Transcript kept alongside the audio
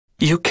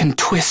You can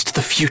twist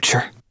the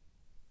future.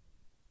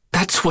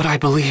 That's what I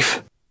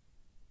believe.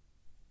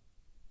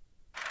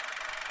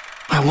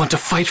 I want to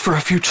fight for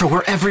a future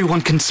where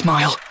everyone can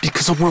smile,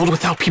 because a world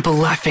without people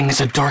laughing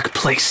is a dark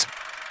place.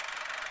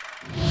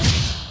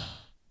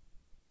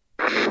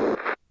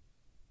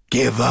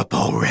 Give up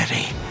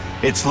already.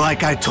 It's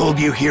like I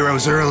told you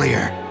heroes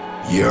earlier.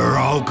 You're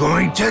all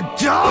going to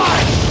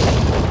die!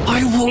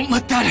 I won't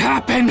let that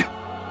happen!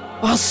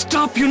 I'll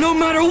stop you no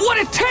matter what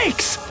it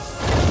takes!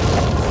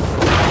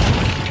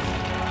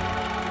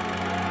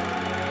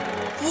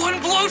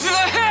 One blow to the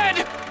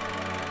head!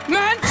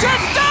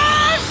 Manchester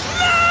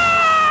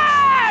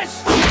Smash!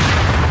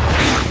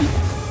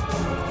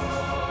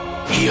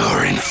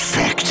 You're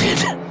infected.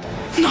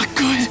 Not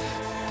good.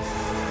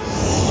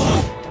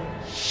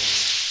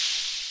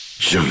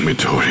 Young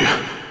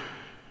Midoriya,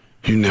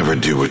 you never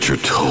do what you're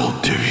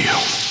told, do you?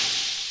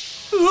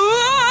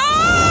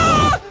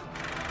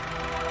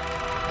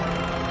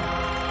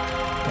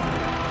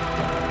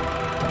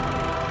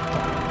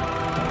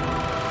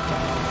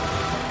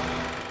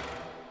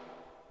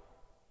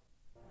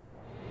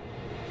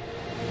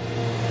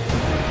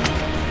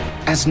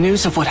 As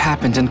news of what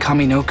happened in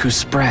Kaminoku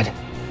spread,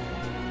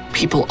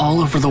 people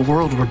all over the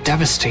world were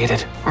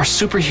devastated. Our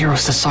superhero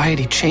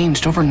society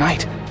changed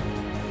overnight.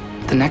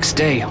 The next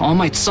day, All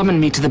Might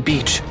summoned me to the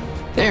beach.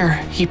 There,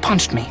 he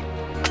punched me.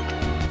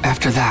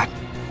 After that,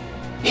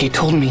 he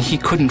told me he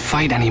couldn't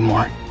fight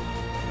anymore.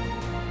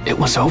 It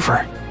was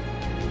over.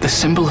 The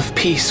symbol of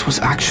peace was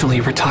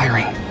actually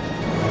retiring.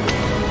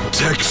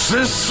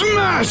 Texas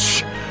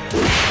Smash!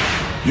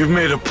 You've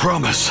made a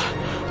promise,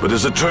 but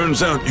as it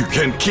turns out, you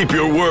can't keep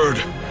your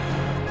word.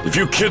 If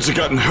you kids had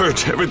gotten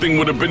hurt, everything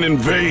would have been in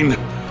vain.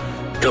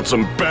 Got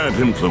some bad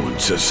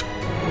influences.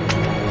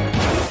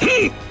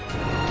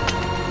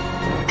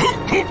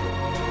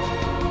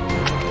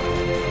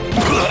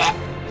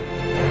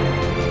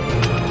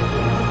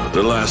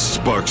 The last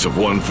sparks of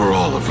One for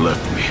All have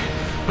left me.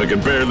 I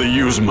can barely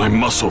use my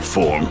muscle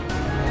form.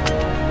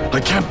 I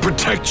can't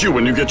protect you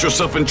when you get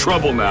yourself in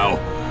trouble now.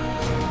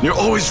 You're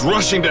always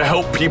rushing to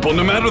help people,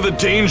 no matter the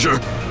danger.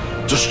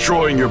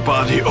 Destroying your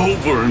body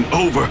over and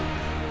over.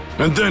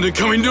 And then at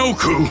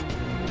Kaminoku,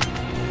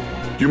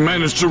 you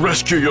managed to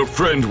rescue your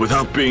friend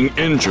without being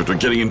injured or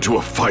getting into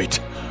a fight.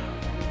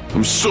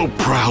 I'm so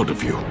proud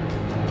of you.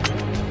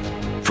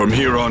 From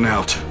here on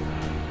out,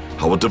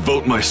 I will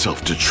devote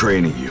myself to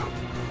training you.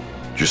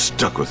 You're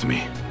stuck with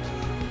me,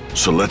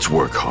 so let's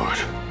work hard.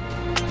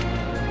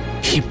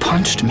 He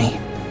punched me,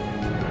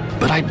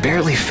 but I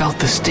barely felt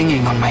the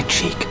stinging on my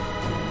cheek.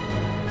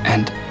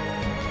 And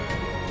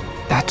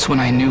that's when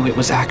I knew it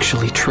was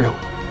actually true.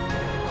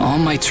 All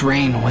Might's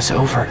reign was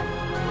over.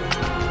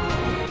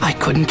 I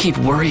couldn't keep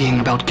worrying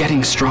about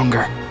getting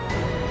stronger,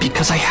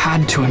 because I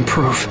had to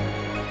improve.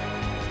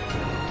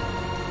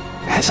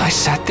 As I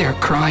sat there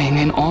crying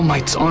in All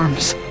Might's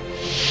arms,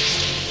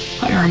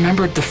 I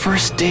remembered the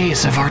first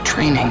days of our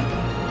training.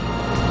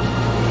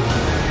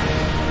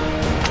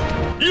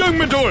 Young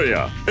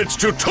Midoriya, it's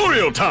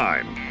tutorial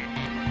time!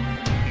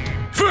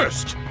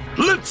 First,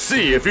 let's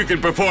see if you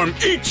can perform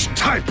each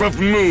type of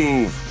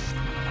move.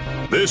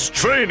 This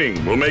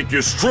training will make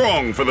you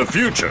strong for the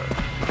future.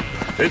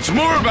 It's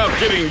more about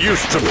getting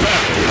used to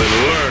battle than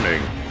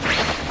learning.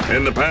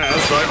 In the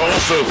past, I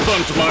also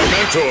thumped my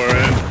mentor,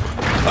 and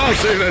I'll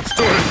save that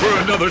story for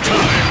another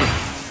time.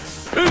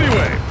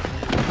 Anyway,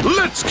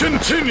 let's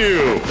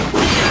continue!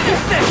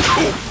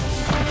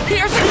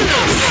 Here's the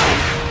nose!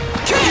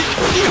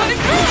 Cut it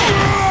through!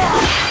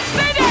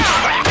 Stay down!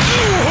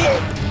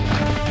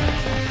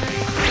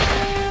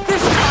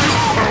 This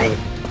time!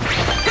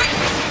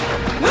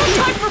 No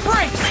time for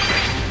breaks!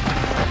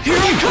 Here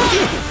I come!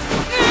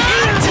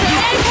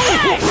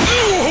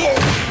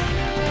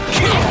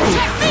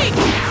 Technique!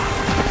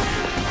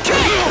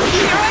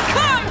 Here I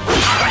come!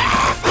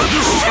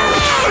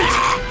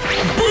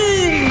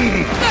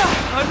 Boom!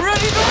 I'm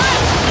ready to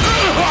rip!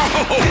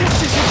 This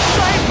is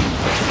exciting!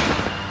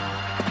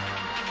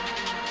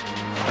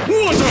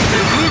 Wonderful!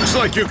 It looks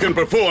like you can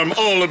perform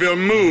all of your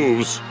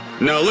moves.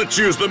 Now let's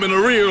use them in a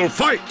real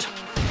fight.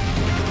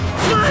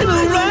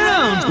 Final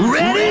round!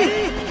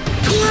 Ready?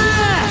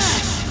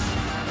 Clash!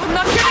 I'm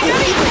not getting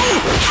anything!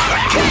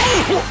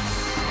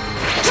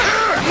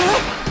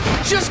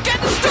 Just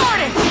getting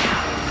started!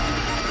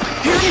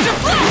 Here's the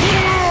flash!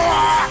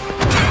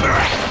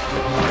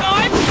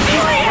 I'm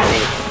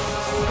serious!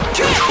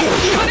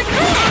 Cut it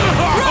through!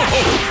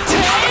 Right!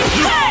 Take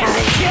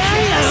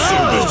this! So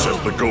this is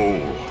the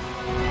goal.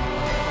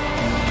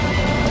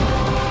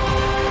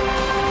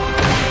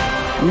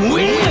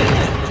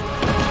 Win!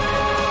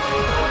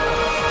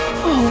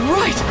 All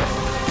right!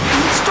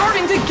 I'm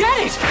starting to get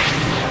it!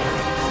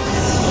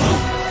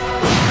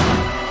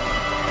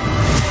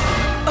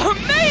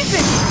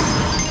 Amazing!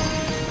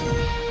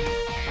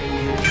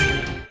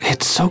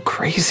 It's so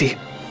crazy.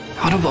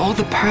 Out of all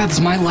the paths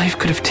my life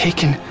could have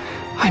taken,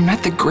 I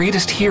met the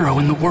greatest hero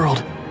in the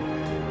world.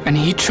 And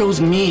he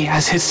chose me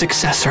as his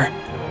successor.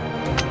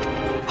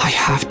 I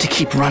have to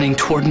keep running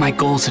toward my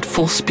goals at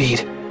full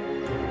speed.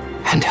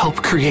 and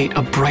help create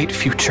a bright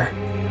future.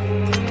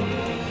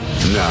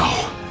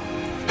 Now,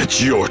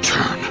 it's your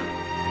turn.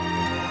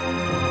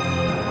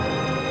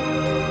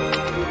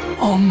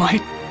 All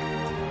Might,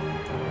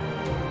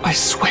 I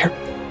swear,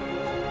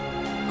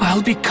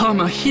 I'll become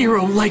a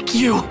hero like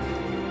you.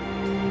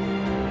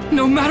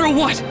 No matter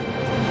what.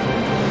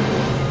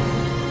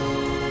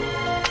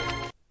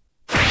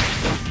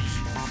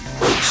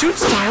 Shoot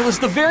style is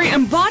the very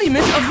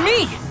embodiment of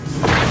me.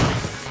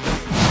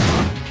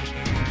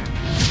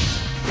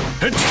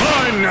 It's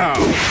fine now,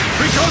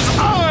 because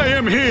I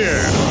am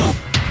here!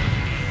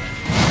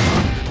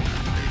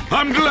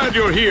 I'm glad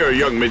you're here,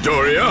 young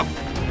Midoriya.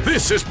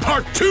 This is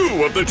part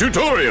 2 of the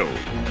tutorial.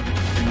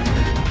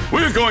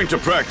 We're going to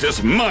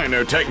practice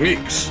minor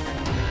techniques.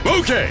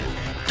 Okay,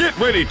 get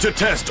ready to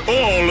test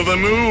all of the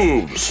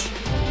moves.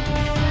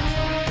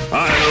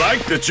 I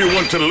like that you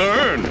want to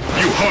learn,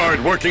 you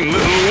hard-working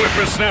little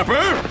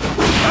whippersnapper.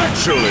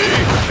 Actually,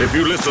 if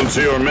you listen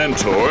to your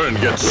mentor and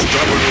get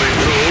stubbornly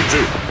told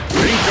to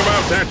think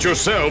about that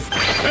yourself,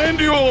 and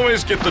you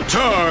always get the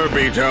tar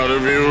beat out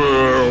of you,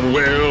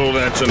 well,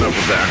 that's enough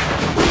of that.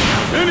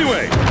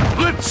 Anyway,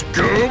 let's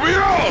go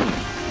beyond!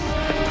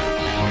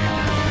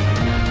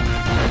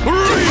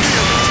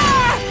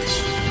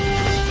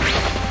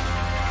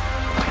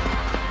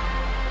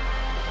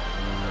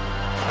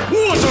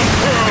 What a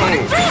pro!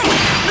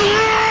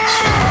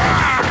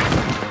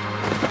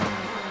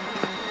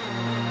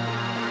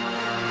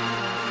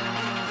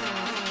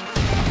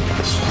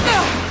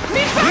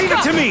 Leave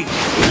it to me!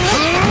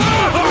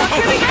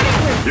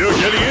 You're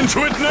getting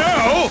into it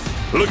now!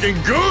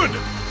 Looking good!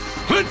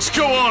 Let's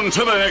go on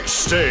to the next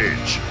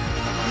stage.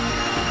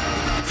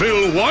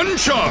 Fill 1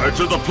 charge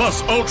of the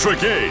Plus Ultra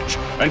gauge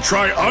and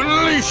try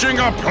unleashing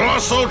a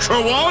Plus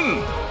Ultra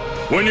 1.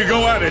 When you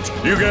go at it,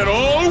 you get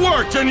all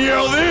worked and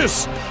yell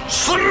this: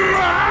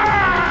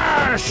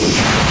 Slash! Here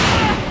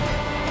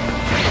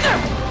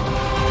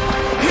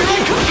I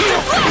come!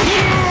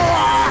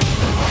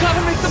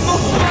 Gotta make the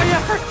most of my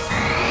effort!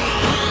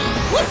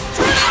 Let's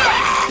turn it up!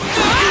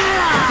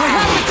 I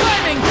have the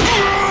timing!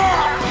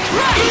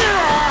 Right!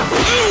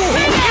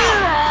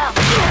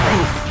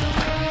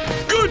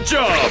 Good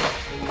job!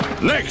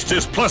 Next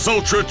is Plus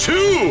Ultra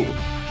 2.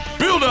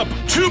 Build up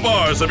 2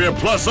 bars of your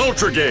Plus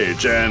Ultra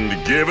gauge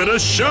and give it a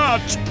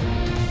shot.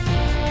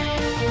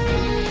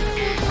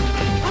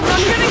 I'm not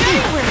getting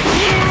anywhere!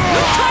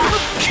 No time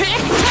for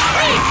kick!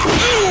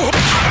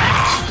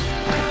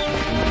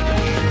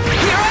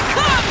 Here I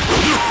come!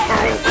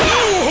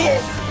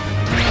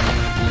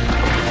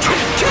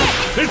 Kick!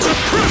 It's a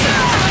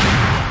present!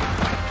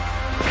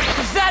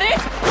 Is that it?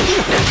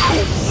 I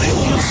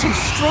feel so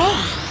strong!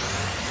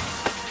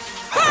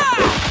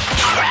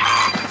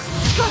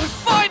 Gotta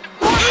find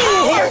more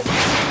power!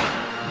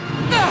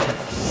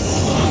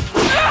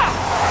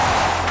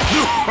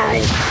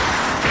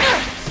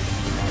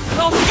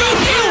 I'll shoot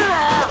you!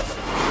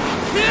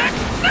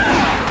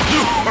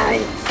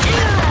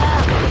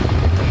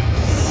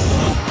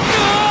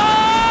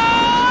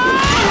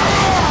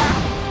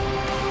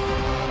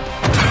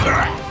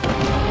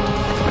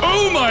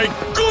 Oh my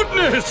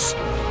goodness!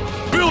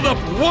 Build up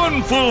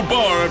 1 full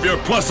bar of your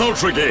Plus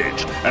Ultra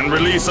gauge and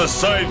release a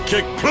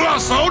Sidekick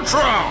Plus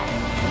Ultra!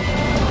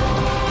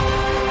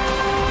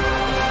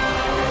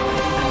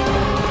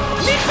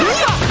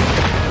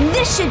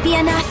 This should be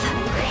enough.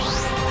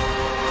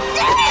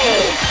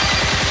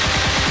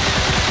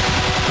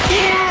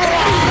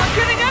 I'm not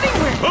getting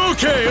anywhere!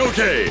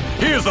 Okay.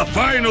 Here's the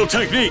final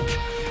technique.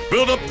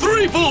 Build up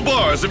 3 full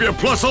bars of your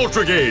Plus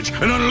Ultra gauge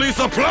and unleash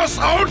the Plus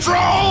Ultra!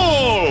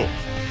 I'm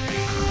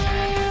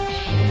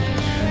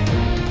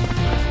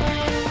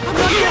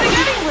not getting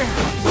anywhere!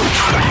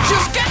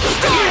 Just get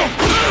started!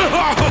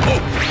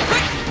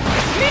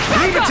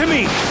 Leave it to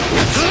me!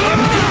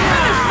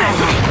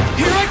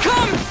 Here I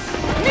come!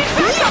 Need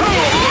backup!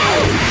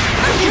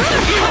 I'm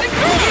cutting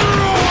through!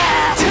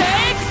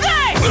 Take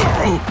this!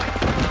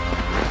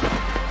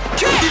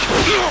 Kick!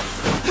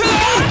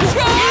 Charge!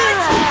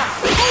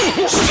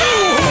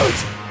 Shoot!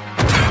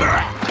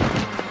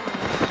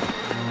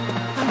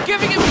 I'm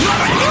giving it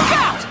one look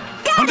out!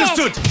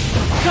 Understood!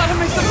 Gotta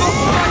make the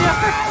most of my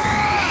effort!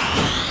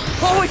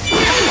 Oh, it's here!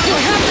 I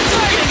have the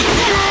timing!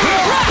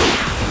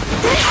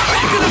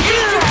 I'm gonna beat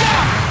you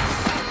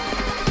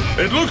down!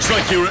 It looks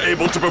like you were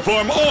able to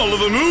perform all of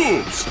the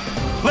moves.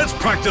 Let's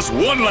practice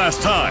one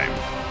last time.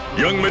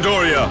 Young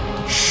Midoriya,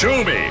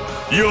 show me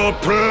your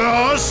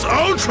Plus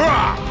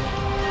Ultra!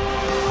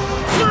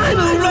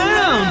 Final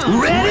round!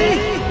 Ready?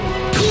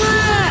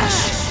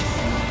 Clash!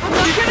 I'm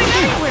not getting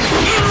anywhere!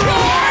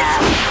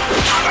 Charge!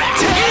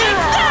 Take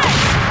that!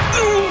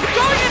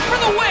 Going in for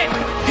the win!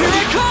 Here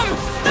I come!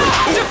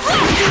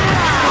 Deflect!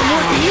 I'm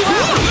working you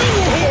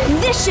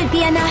out! This should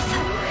be enough.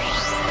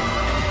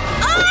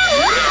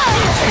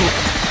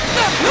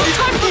 No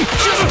time for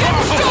just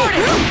getting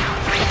started!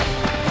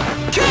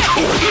 Kick!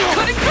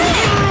 Cutting through!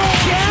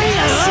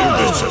 So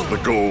this is the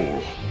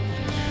goal.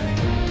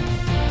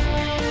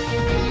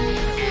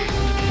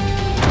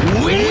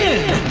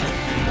 Win!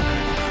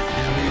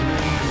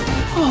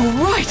 All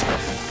right.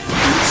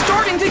 Let's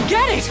starting to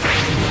get it!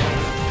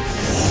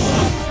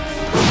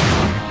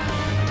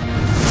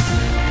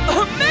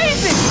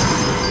 Amazing!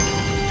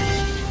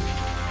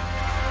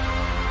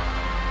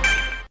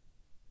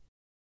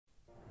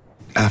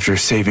 After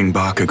saving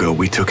Bakugo,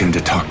 we took him to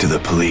talk to the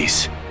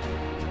police.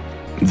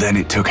 Then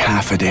it took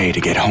half a day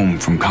to get home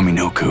from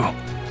Kaminoku.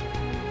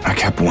 I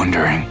kept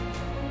wondering,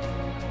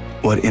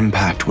 what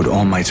impact would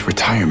All Might's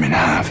retirement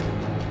have?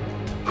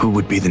 Who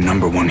would be the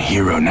 #1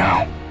 hero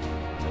now?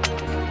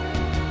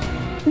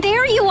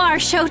 There you are,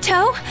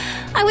 Shoto.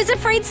 I was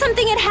afraid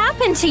something had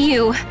happened to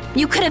you.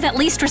 You could have at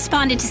least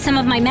responded to some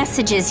of my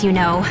messages, you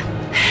know.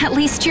 At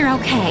least you're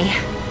okay.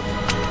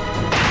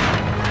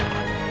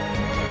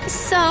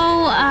 So,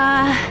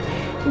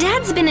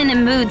 Dad's been in a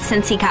mood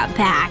since he got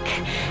back.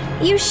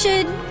 You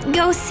should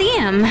go see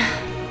him.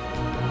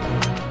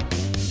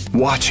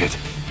 Watch it.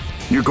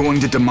 You're going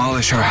to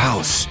demolish our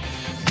house.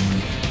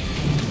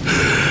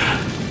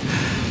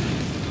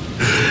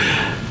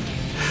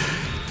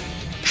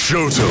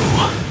 Shoto,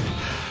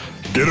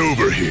 get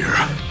over here.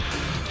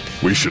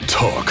 We should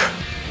talk.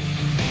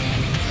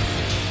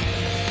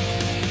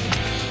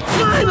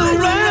 Final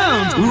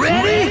round!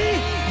 Ready?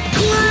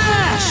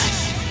 Clash!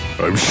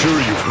 I'm sure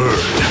you've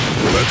heard.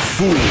 That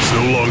fool's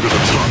no longer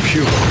the top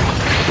hero,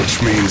 which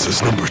means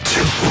is #2.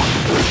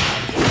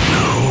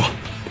 No,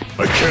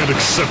 I can't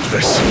accept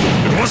this.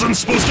 It wasn't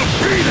supposed to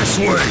be this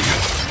way.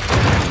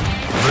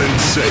 Then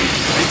say,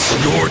 it's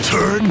your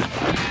turn?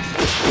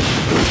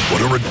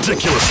 What a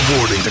ridiculous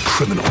warning to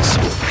criminals.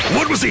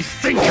 What was he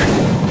thinking?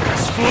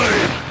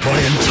 Explain. My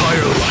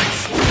entire life,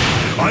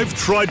 I've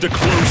tried to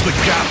close the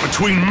gap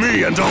between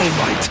me and All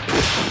Might.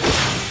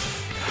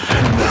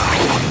 And now,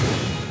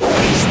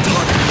 he's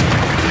done it.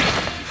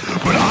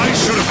 But I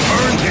should have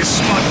earned his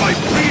spot by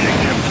beating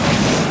him.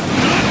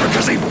 Not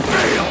because he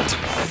failed.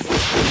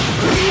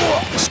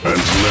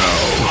 And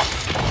now,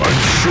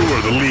 I'm sure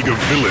the League of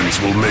Villains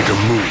will make a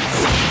move.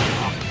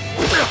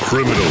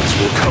 Criminals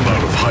will come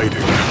out of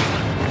hiding.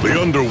 The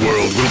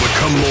underworld will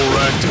become more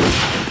active.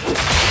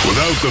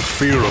 Without the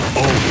fear of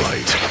All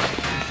Might,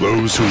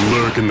 those who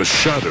lurk in the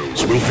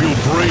shadows will feel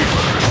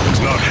braver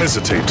and not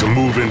hesitate to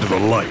move into the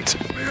light.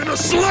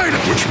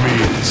 Which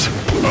means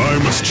I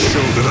must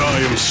show that I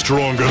am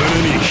stronger than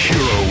any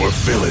hero or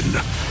villain.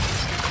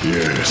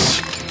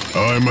 Yes,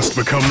 I must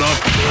become not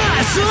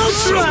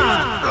so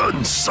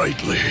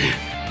unsightly.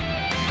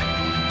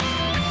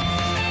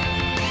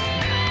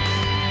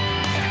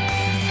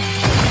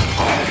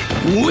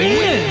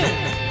 Win!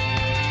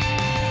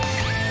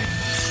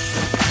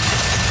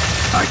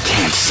 I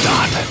can't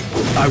stop.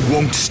 I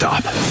won't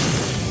stop.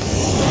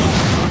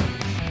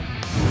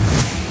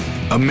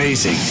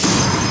 Amazing.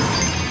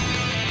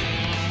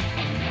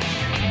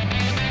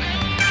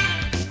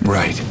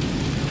 Right.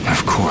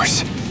 Of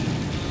course.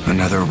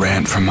 Another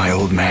rant from my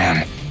old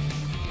man.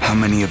 How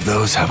many of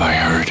those have I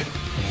heard?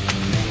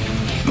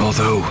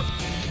 Although,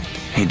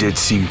 he did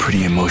seem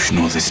pretty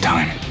emotional this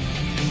time.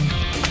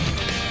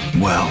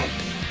 Well,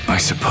 I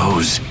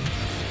suppose,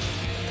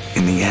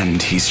 in the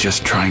end, he's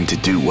just trying to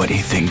do what he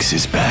thinks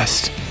is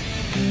best.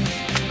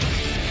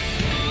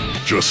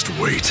 Just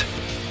wait.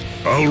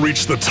 I'll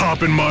reach the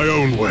top in my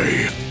own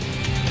way.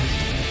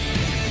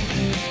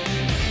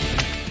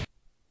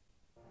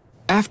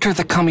 After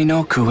the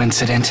Kaminoku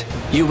incident,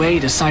 UA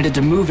decided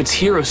to move its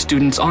hero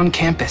students on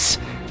campus.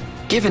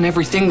 Given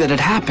everything that had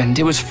happened,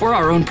 it was for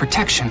our own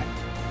protection.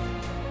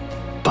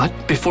 But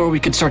before we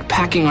could start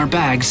packing our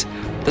bags,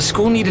 the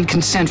school needed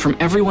consent from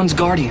everyone's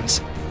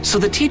guardians, so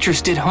the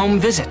teachers did home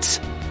visits.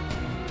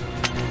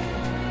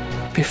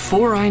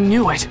 Before I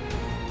knew it,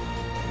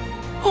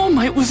 All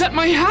Might was at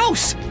my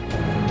house!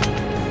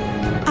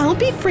 I'll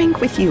be frank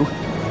with you.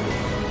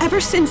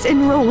 Ever since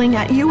enrolling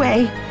at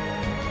UA,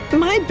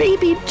 my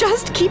baby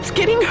just keeps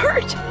getting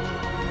hurt.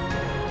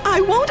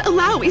 I won't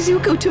allow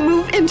Izuku to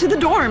move into the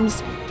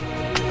dorms.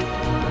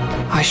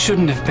 I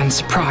shouldn't have been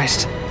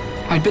surprised.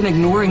 I'd been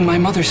ignoring my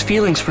mother's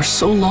feelings for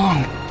so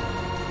long.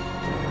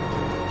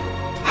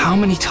 How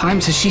many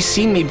times has she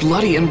seen me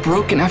bloody and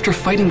broken after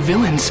fighting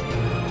villains?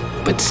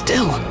 But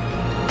still...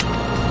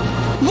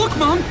 Look,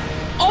 Mom!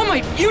 All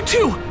Might, you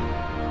too!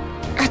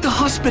 At the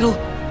hospital,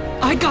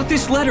 I got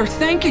this letter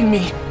thanking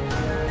me.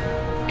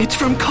 It's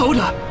from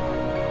Koda.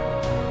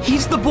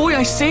 He's the boy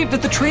I saved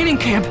at the training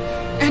camp,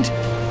 and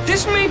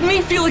this made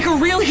me feel like a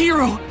real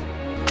hero.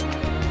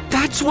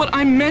 That's what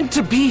I'm meant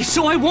to be,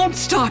 so I won't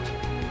stop.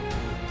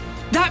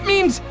 That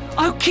means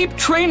I'll keep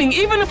training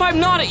even if I'm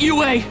not at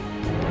UA.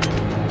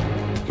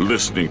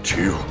 Listening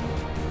to you,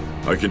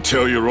 I can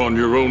tell you're on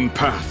your own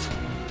path,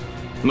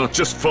 not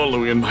just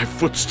following in my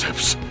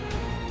footsteps.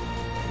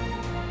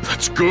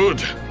 That's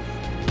good.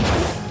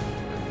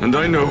 And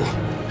I know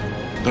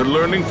that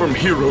learning from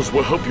heroes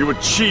will help you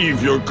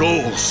achieve your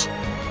goals.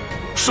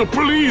 So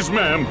please,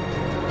 ma'am,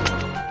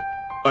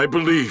 I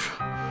believe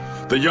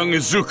the young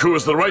Izuku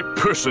is the right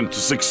person to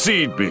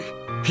succeed me.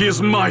 He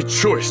is my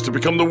choice to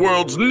become the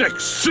world's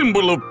next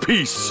symbol of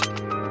peace.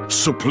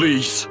 So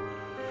please,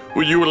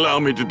 will you allow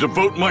me to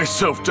devote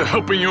myself to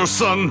helping your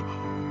son?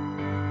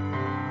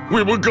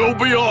 We will go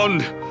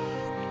beyond.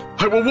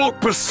 I will walk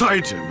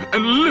beside him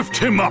and lift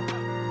him up.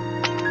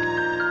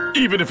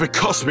 Even if it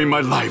costs me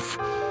my life,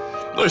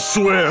 I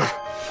swear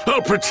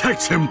I'll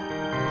protect him.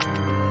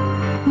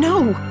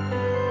 No.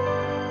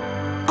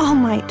 All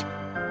Might.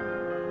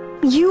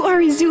 You are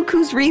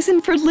Izuku's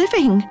reason for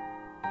living.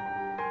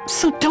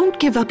 So don't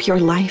give up your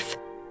life.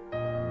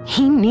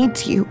 He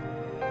needs you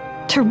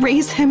to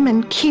raise him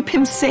and keep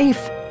him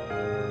safe.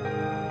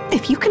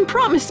 If you can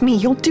promise me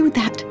you'll do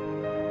that,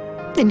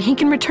 then he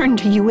can return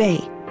to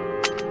UA.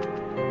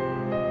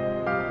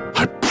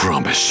 I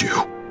promise you.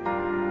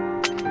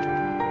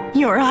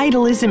 Your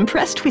idol is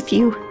impressed with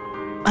you.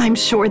 I'm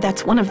sure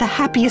that's one of the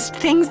happiest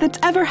things that's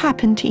ever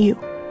happened to you.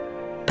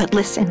 But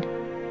listen,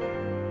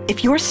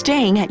 if you're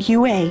staying at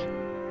UA,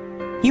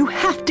 you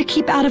have to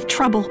keep out of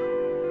trouble.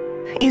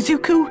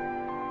 Izuku,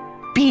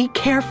 be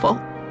careful.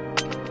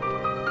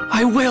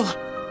 I will.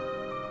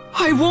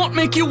 I won't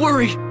make you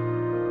worry.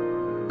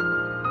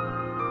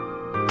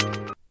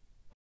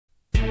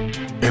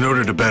 In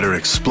order to better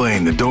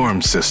explain the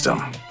dorm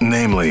system,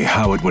 namely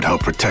how it would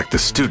help protect the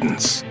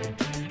students,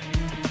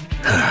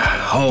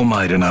 All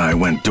Might and I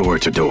went door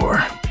to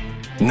door.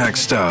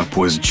 Next up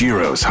was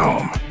Jiro's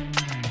home.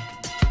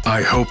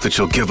 I hope that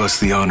you'll give us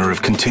the honor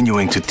of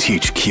continuing to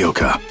teach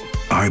Kyoka.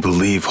 I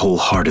believe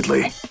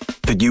wholeheartedly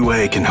that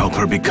UA can help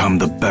her become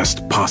the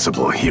best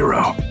possible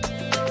hero.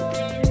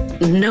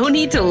 No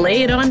need to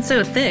lay it on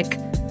so thick.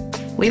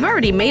 We've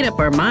already made up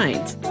our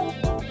minds.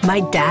 My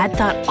dad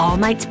thought All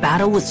Might's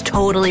battle was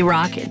totally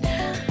rockin'.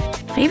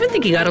 I even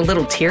think he got a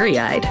little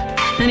teary-eyed.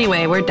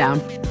 Anyway, we're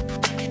down.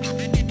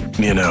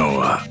 You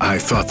know, I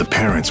thought the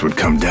parents would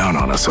come down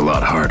on us a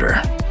lot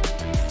harder.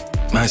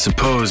 I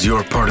suppose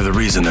you're part of the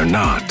reason they're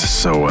not,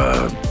 so,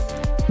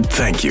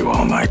 thank you,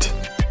 All Might.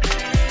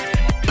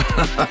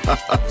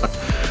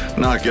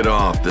 Knock it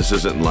off. This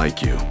isn't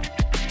like you.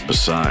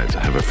 Besides,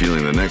 I have a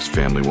feeling the next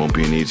family won't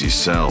be an easy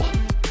sell.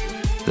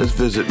 This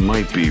visit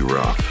might be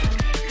rough.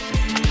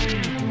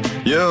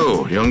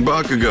 Yo, young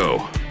Bakugo.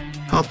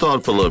 How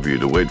thoughtful of you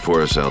to wait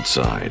for us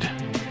outside.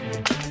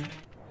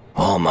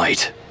 All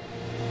Might.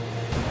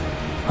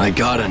 I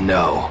gotta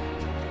know.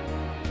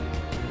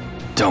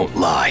 Don't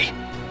lie.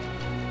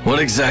 What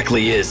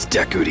exactly is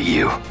Deku to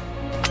you?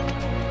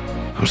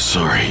 I'm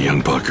sorry,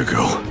 young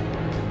Bakugo,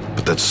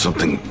 but that's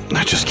something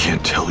I just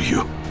can't tell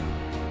you.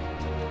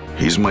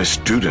 He's my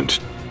student,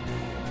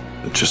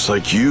 just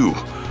like you,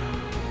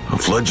 a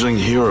fledgling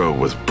hero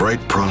with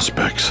bright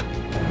prospects.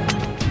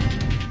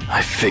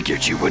 I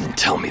figured you wouldn't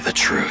tell me the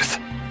truth.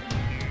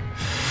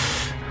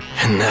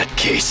 In that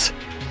case,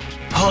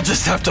 I'll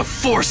just have to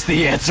force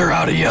the answer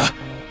out of you.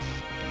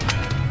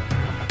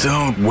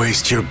 Don't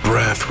waste your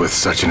breath with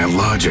such an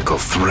illogical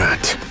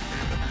threat.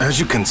 As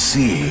you can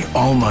see,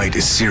 All Might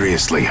is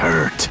seriously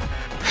hurt.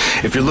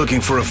 If you're looking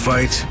for a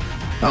fight,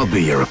 I'll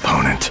be your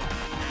opponent.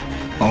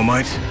 All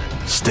Might,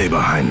 stay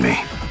behind me.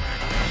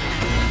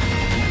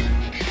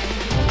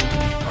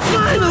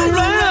 Final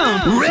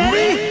round!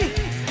 Ready?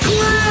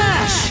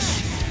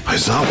 Clash!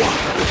 Aizawa,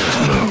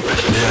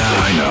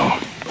 Yeah, I know.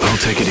 I'll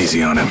take it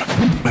easy on him,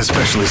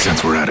 especially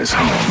since we're at his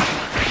home.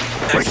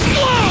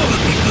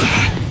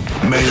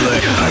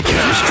 Melee, I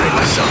can't restrain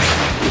myself.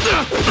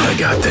 I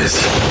got this.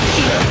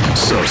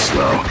 So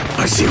slow.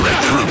 I see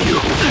right through you.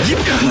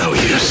 No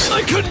use.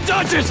 I couldn't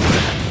dodge it!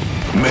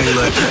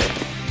 Melee.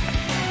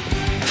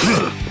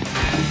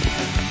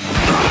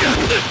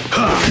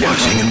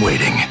 Watching and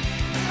waiting.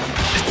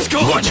 It's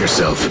gone! Watch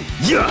yourself.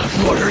 Yeah!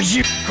 What are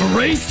you?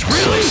 Erased?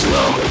 Really? So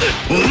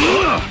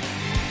slow.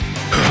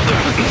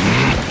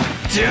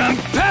 Damn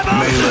pebble!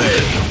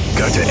 Melee.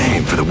 Got to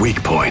aim for the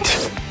weak point.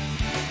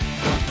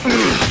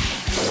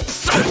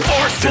 So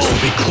forceful! This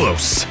will be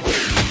close.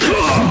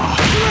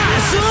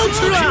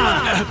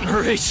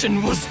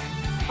 Admiration was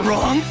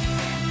wrong?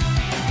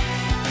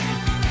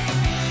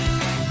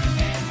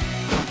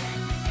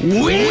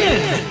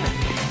 Win!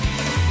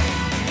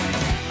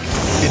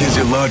 It is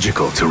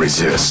illogical to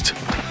resist.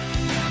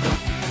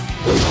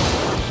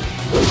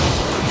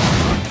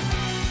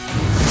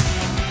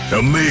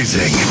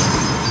 Amazing.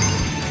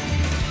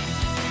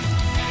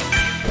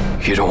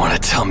 You don't want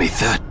to tell me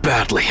that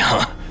badly,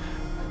 huh?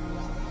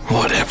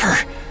 Whatever.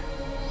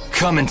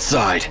 Come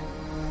inside.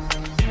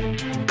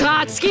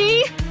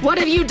 Katsuki, what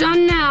have you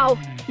done now?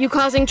 You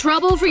causing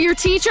trouble for your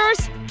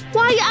teachers?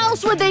 Why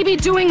else would they be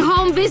doing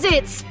home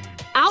visits?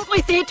 Out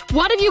with it!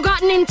 What have you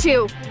gotten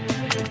into?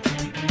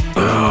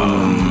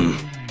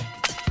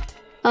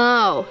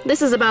 Oh,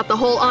 this is about the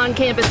whole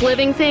on-campus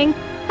living thing?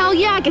 Hell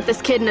yeah, get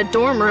this kid in a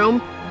dorm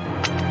room.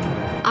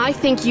 I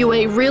think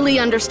UA really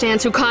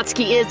understands who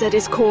Katsuki is at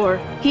his core.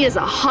 He is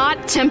a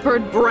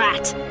hot-tempered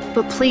brat.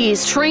 But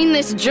please, train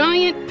this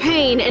giant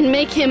pain and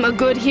make him a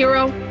good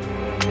hero.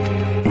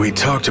 We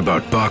talked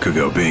about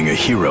Bakugo being a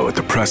hero at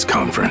the press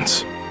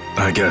conference.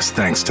 I guess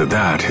thanks to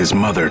that, his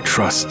mother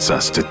trusts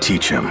us to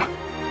teach him.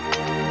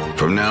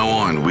 from now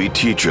on, we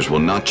teachers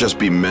will not just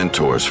be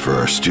mentors for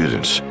our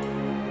students,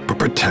 but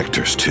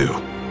protectors too,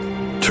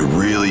 to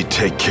really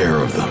take care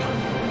of them.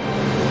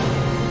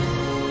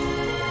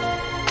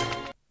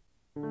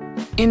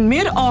 In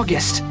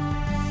mid-August,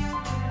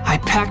 I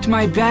packed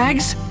my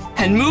bags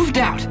and moved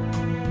out.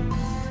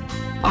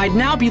 I'd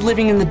now be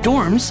living in the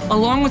dorms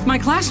along with my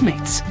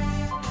classmates.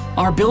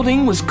 Our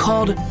building was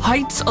called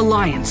Heights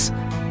Alliance,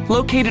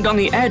 located on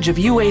the edge of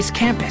UA's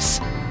campus.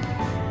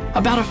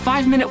 About a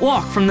 5-minute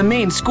walk from the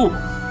main school.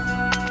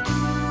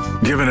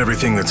 Given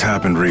everything that's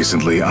happened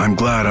recently, I'm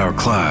glad our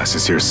class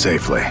is here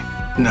safely.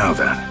 Now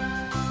then,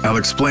 I'll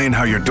explain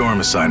how your dorm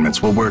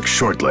assignments will work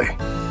shortly.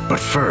 But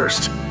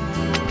first,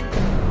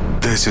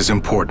 this is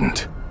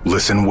important.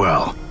 Listen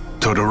well.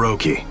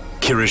 Todoroki,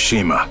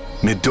 Kirishima,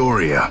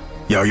 Midoriya,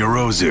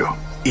 Yayorozu,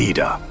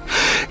 Ida.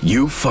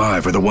 You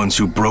 5 are the ones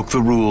who broke the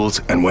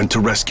rules and went to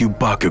rescue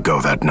Bakugo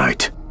that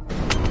night.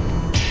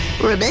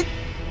 Ribbit?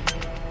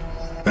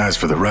 As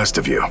for the rest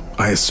of you,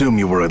 I assume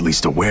you were at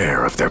least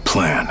aware of their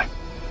plan.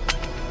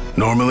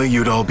 Normally,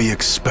 you'd all be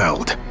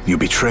expelled. You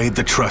betrayed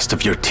the trust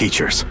of your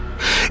teachers.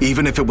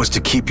 Even if it was to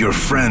keep your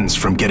friends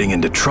from getting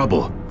into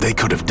trouble, they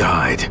could have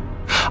died.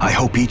 I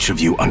hope each of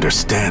you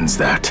understands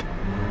that.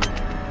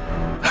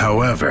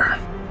 However,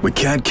 we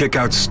can't kick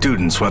out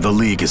students while the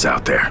League is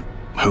out there.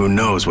 Who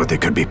knows what they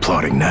could be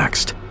plotting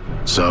next?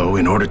 So,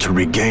 in order to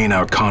regain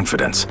our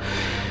confidence,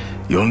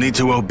 you'll need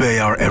to obey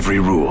our every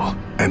rule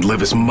and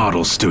live as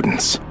model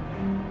students.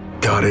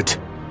 Got it?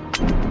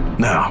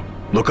 Now,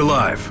 look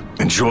alive.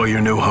 Enjoy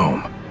your new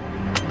home.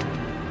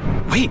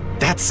 Wait,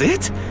 that's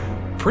it?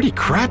 Pretty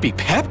crappy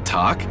pep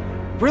talk.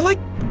 We're like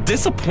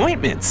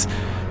disappointments.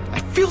 I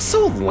feel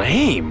so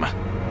lame.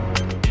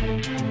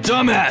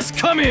 Dumbass,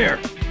 come here!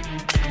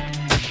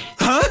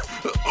 Huh?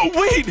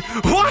 Wait,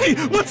 why?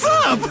 What's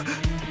up?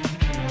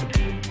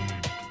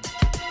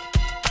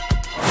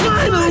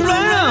 Final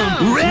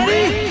round!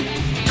 Ready?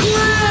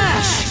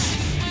 Clash!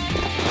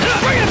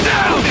 Bring it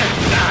down!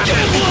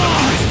 Get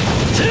lost!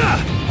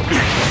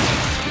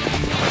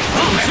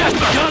 I'm just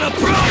got a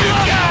problem!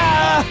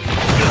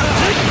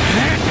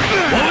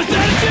 What was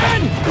that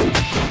again?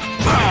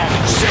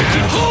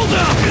 Shaky, hold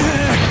up!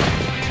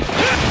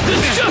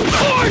 This just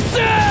force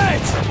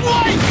it!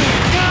 What?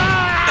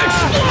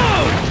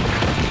 Explode!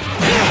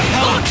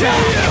 I'll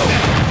kill you!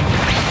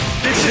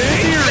 It's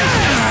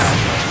serious!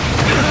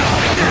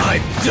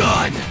 I'm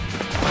done!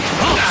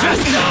 I'll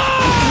just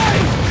die!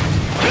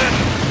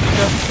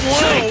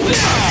 Take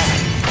this!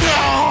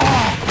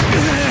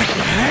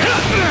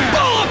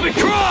 Ball up and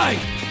cry!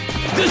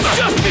 This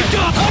just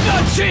begun! I'm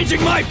not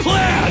changing my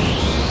plan!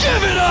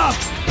 Give it up!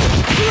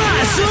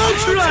 Class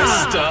Ultra!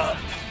 Stop.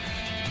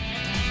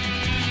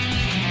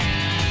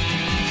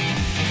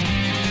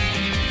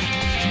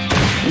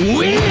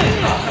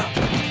 Win!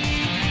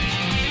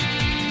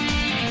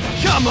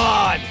 Come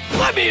on!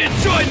 Let me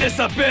enjoy this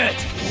a bit!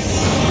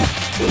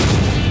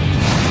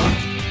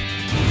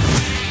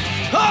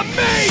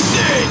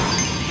 Amazing!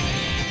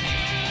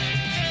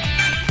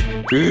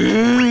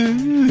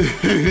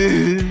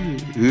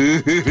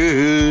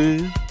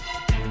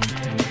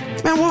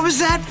 Man, what was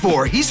that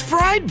for? He's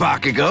fried,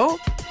 Bakugo!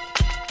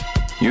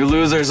 You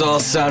losers all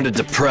sounded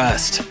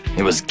depressed.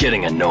 It was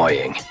getting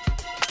annoying.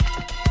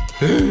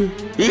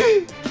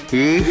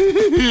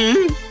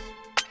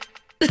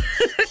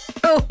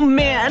 Oh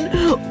man,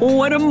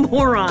 what a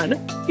moron.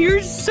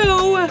 You're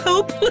so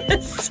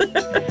helpless.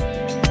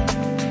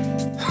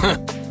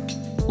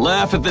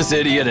 Laugh at this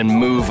idiot and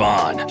move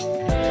on.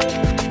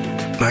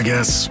 I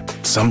guess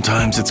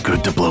sometimes it's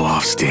good to blow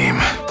off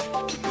steam.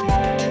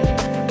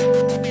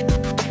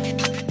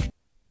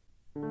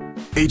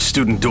 Each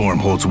student dorm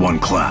holds one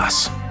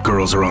class.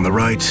 Girls are on the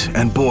right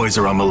and boys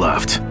are on the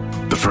left.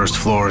 The first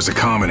floor is a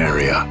common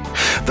area.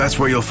 That's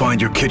where you'll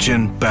find your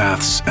kitchen,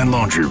 baths, and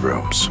laundry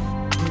rooms.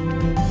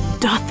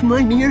 Doth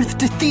mine earth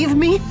deceive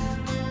me?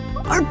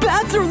 Our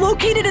baths are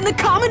located in the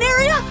common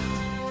area?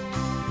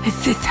 Is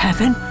this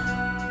heaven?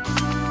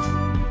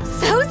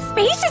 So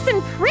spacious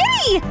and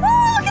pretty!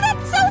 Ooh, look at that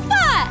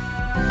sofa!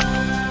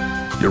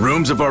 Your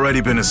rooms have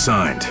already been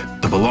assigned.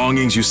 The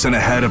belongings you sent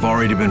ahead have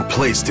already been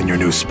placed in your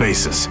new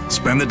spaces.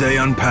 Spend the day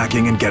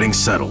unpacking and getting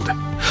settled.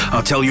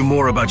 I'll tell you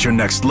more about your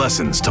next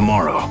lessons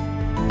tomorrow.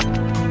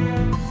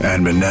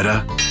 And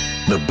Minetta,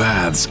 the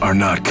baths are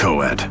not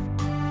co-ed.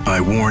 I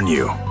warn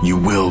you, you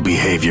will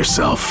behave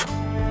yourself.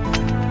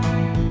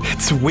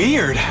 It's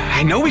weird.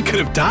 I know we could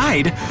have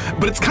died,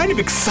 but it's kind of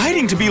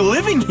exciting to be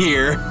living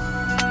here.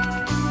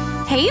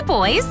 Hey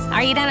boys,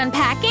 are you done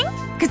unpacking?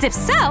 Because if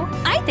so,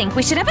 I think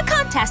we should have a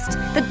contest.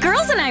 The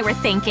girls and I were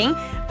thinking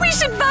we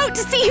should vote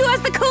to see who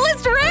has the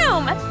coolest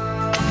room.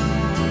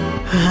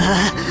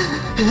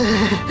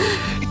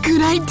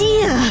 Good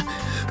idea.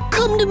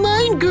 Come to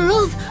mine,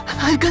 girls.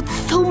 I've got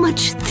so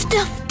much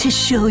stuff to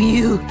show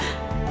you.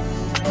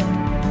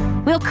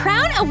 We'll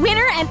crown a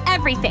winner and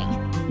everything.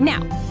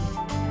 Now,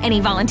 any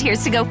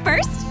volunteers to go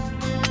first?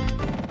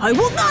 I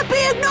will not be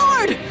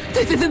ignored!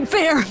 This isn't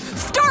fair!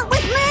 Start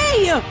with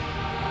me!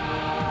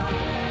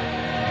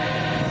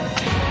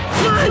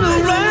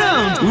 Final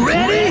round!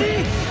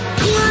 Ready?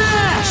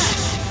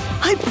 Clash!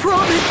 I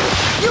promise,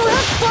 you'll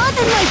have fun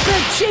in my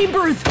bed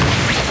chambers!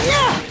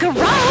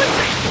 Gross!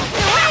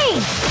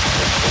 Rain!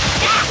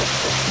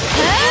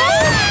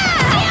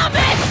 Damn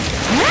it!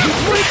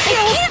 I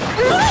can't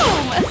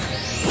move!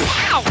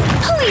 Ow!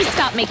 Please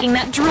stop making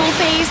that drool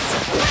face.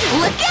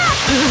 Look out!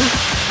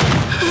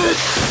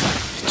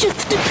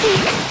 Just a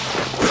peek.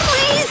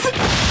 Please!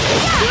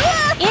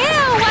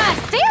 Ew!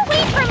 Stay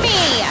away from me!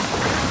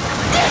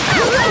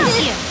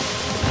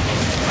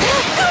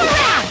 Go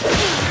around!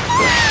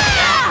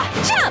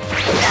 Jump!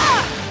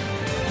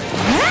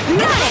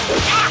 Got it!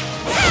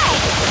 Hey!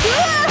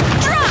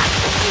 Drop!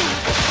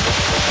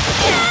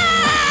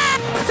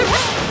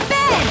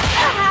 Bend!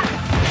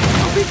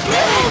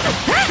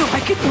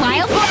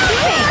 Wild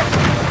bouncing!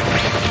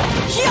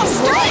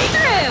 Straight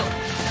through!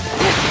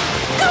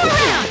 Go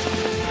around!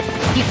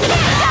 You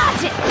can't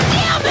dodge it!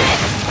 Damn it!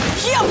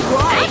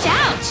 Ouch,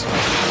 ouch!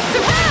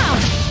 Surround!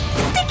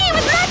 Sticky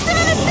with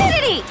maximum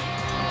acidity!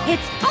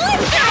 It's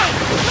blizzard!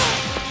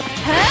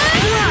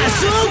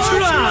 Blast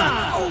Ultra!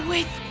 Oh,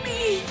 with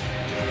me.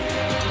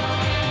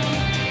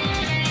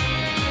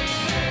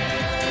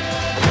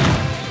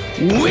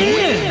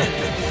 Win!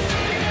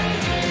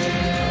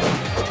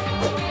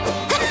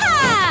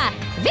 Ha!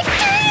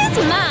 Victory is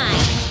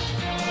mine!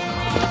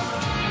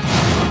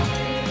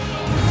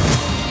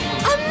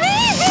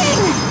 Amazing!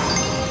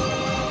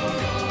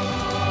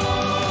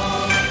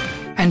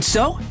 And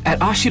so, at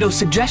Ashido's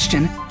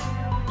suggestion,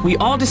 we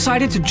all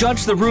decided to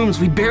judge the rooms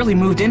we barely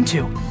moved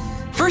into.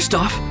 First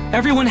off,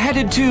 everyone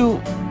headed to...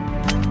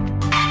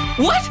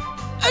 What?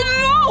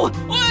 No!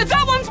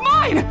 That one's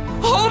mine!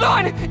 Hold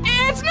on!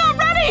 It's not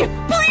ready!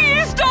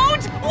 Please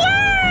don't!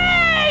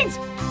 Wait!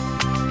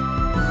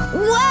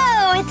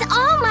 Whoa! It's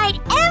All Might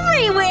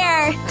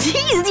everywhere!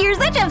 Jeez, you're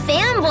such a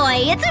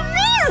fanboy! It's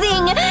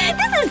amazing!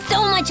 This is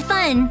so much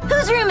fun!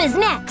 Whose room is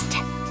next?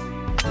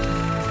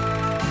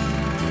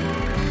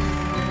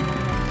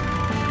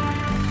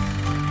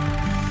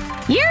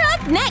 You're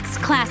up next,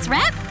 class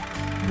rep!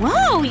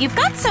 Whoa, you've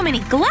got so many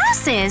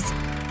glasses!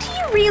 Do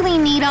you really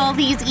need all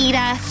these,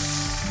 Ida?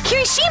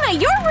 Kirishima,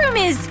 your room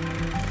is...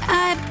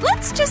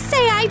 let's just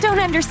say I don't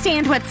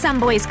understand what some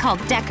boys call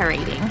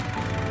decorating.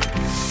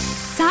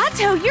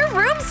 Sato, your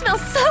room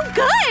smells so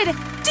good!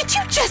 Did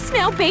you just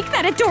now bake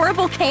that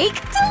adorable cake?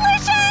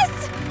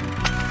 Delicious!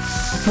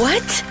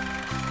 What?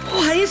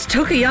 Why is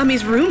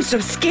Tokoyami's room so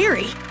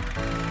scary?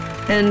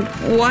 And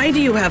why do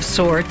you have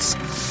swords?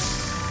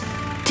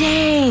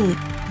 Dang!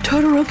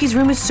 Todoroki's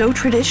room is so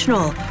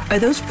traditional. Are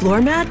those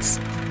floor mats?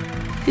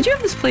 Did you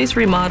have this place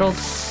remodeled?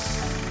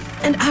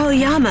 And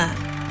Aoyama.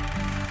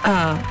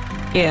 Oh,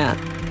 yeah.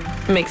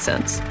 Makes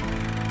sense.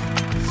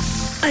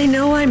 I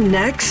know I'm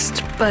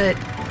next, but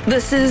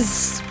this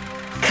is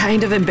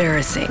kind of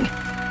embarrassing.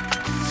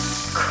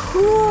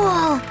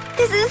 Cool!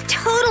 This is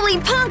totally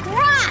punk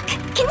rock!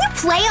 Can you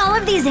play all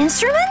of these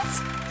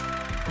instruments?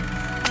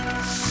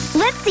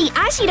 Let's see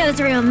Ashido's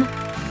room.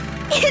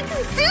 It's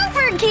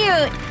super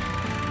cute!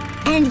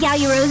 And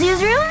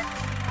Yaoyorozu's room?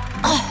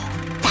 Oh,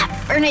 that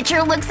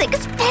furniture looks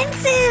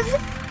expensive!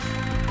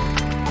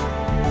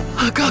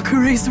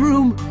 Hagakure's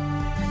room.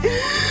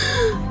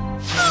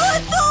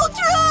 Let's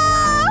Ultra!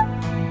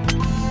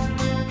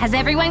 Has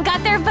everyone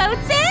got their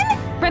votes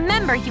in?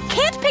 Remember, you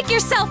can't pick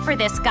yourself for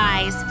this,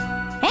 guys.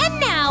 And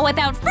now,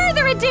 without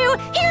further ado,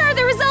 here are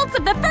the results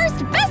of the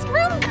first Best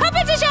Room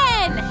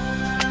competition!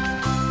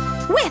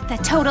 With a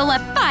total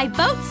of 5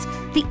 votes,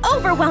 the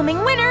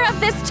overwhelming winner of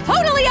this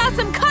totally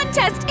awesome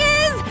contest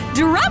is,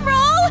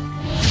 drumroll,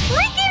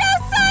 Rikido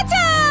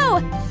Sato!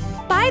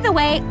 By the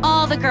way,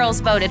 all the girls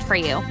voted for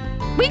you.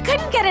 We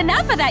couldn't get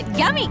enough of that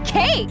yummy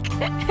cake!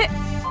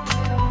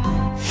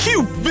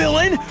 You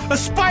villain!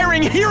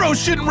 Aspiring heroes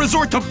shouldn't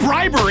resort to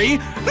bribery!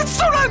 That's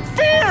so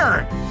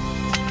unfair!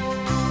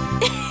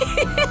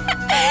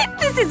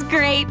 This is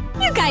great.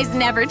 You guys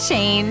never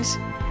change.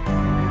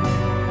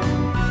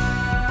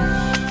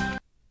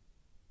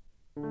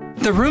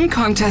 The room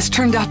contest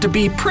turned out to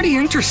be pretty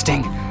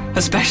interesting,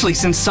 especially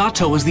since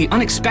Sato was the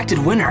unexpected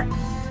winner.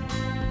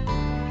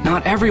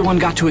 Not everyone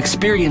got to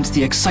experience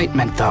the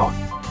excitement, though.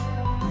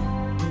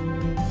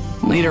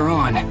 Later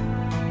on,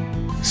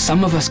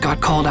 some of us got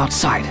called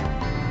outside.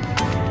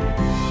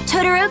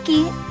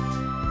 Todoroki,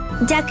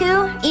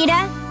 Deku,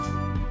 Ida,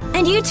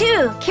 and you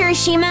too,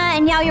 Kirishima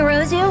and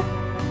Yaoyorozu.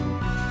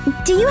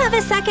 Do you have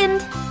a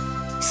second?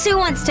 Sue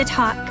wants to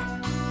talk.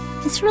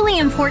 It's really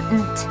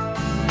important.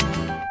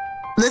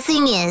 The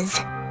thing is,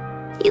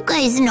 you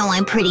guys know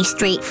I'm pretty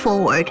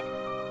straightforward.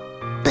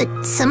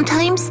 But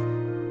sometimes,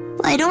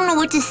 I don't know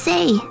what to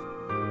say.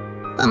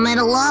 I'm at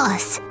a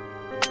loss.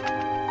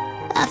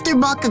 After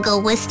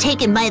Bakugo was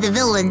taken by the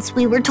villains,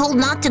 we were told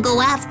not to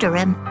go after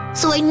him.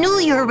 So I knew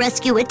your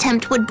rescue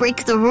attempt would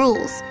break the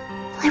rules.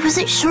 I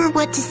wasn't sure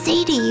what to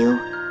say to you.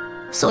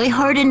 So I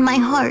hardened my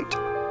heart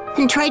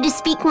and tried to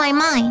speak my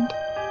mind,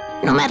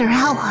 no matter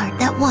how hard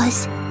that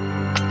was.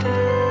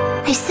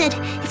 I said,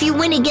 if you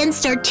went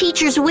against our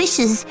teacher's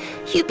wishes,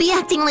 you'd be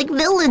acting like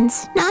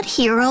villains, not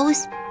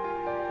heroes.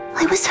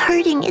 I was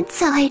hurting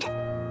inside.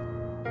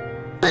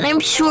 But I'm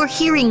sure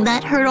hearing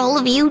that hurt all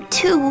of you,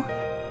 too.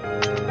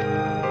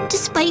 To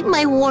Despite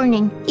my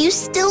warning, you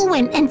still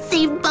went and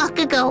saved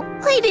Bakugo.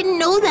 I didn't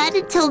know that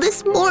until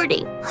this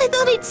morning. I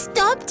thought I'd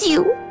stopped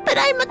you, but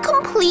I'm a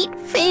complete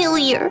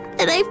failure,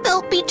 and I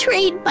felt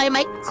betrayed by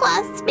my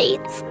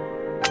classmates.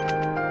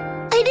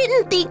 I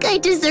didn't think I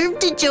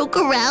deserved to joke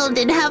around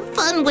and have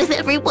fun with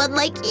everyone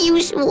like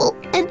usual,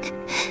 and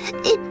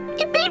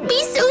it made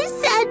me so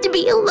sad to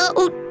be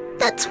alone.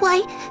 That's why,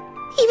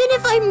 even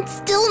if I'm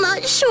still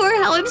not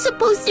sure how I'm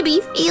supposed to be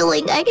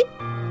feeling,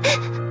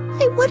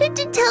 I wanted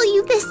to tell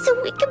you this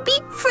so we could be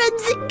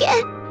friends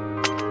again.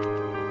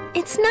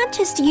 It's not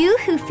just you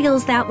who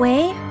feels that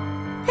way.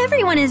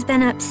 Everyone has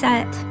been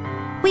upset.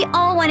 We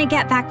all want to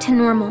get back to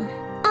normal.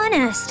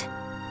 Honest.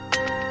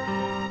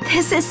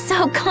 This is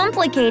so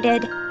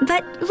complicated,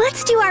 but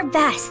let's do our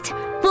best.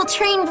 We'll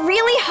train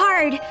really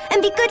hard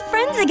and be good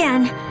friends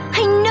again.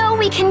 I know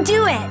we can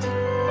do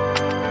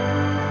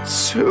it.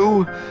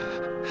 Sue,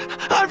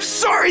 I'm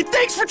sorry.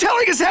 Thanks for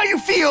telling us how you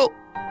feel.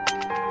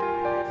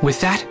 With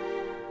that,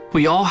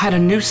 we all had a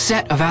new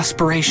set of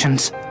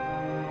aspirations.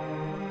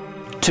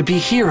 To be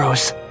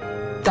heroes,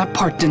 that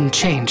part didn't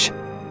change.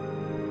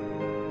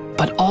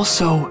 But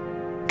also,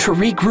 to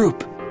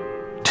regroup,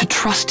 to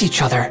trust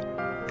each other,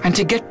 and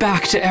to get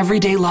back to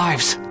everyday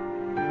lives.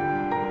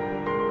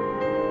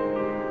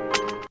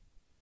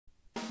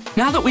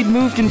 Now that we'd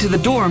moved into the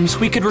dorms,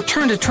 we could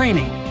return to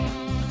training.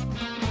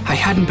 I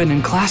hadn't been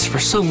in class for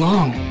so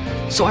long,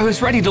 so I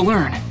was ready to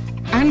learn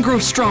and grow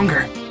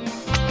stronger.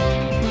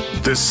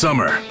 This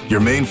summer, your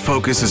main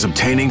focus is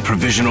obtaining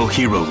provisional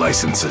hero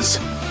licenses.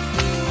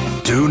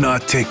 Do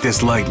not take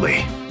this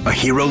lightly. A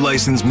hero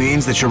license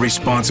means that you're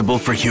responsible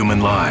for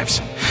human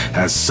lives.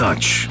 As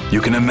such,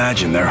 you can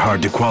imagine they're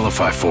hard to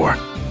qualify for.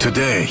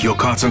 Today, you'll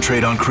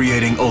concentrate on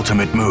creating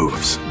ultimate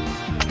moves.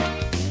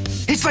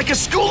 It's like a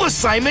school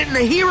assignment and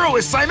a hero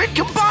assignment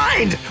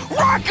combined!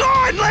 Rock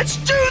on! Let's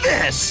do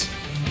this!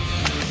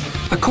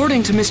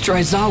 According to Mr.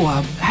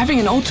 Aizawa, having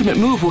an ultimate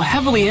move will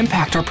heavily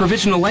impact our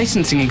provisional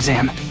licensing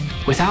exam.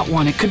 Without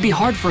one, it could be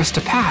hard for us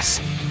to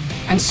pass.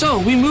 And so,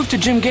 we moved to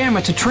Gym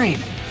Gamma to train.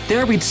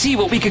 There we'd see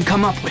what we could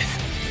come up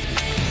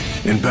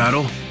with. In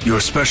battle, your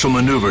special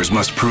maneuvers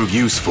must prove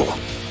useful.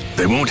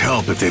 They won't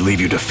help if they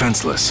leave you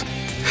defenseless.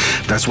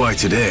 That's why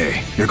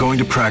today, you're going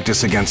to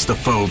practice against the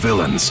foe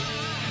villains.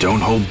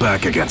 Don't hold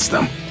back against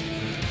them.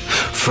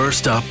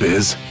 First up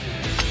is...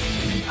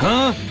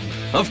 Huh?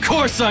 Of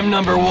course I'm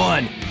number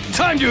one!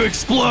 Time to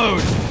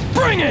explode!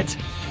 Bring it!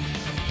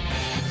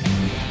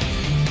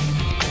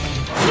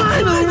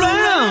 Final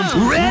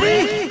round!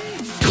 Ready?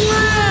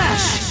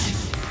 Clash!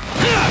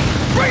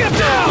 Bring him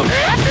down!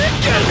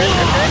 Get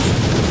lost!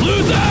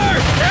 Loser!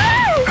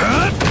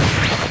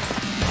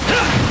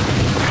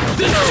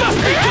 This just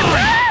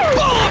begun!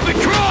 Ball up and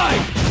cry!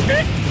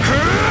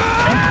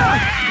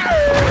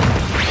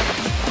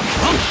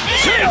 I'll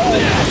take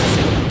this!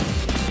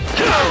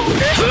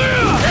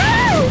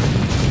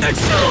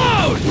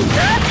 Explode!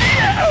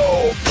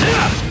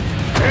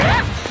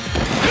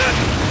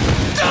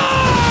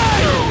 Die!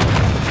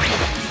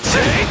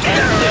 Take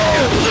it!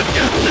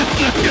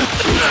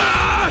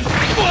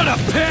 What a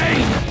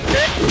pain!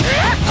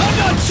 I'm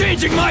not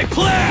changing my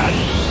plan!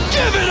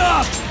 Give it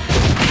up!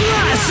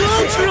 Clash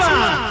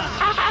Ultra!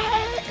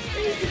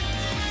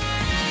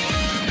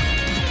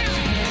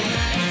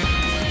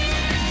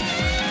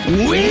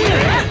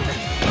 Win!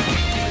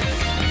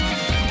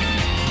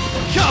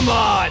 Come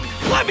on!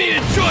 Let me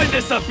enjoy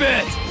this a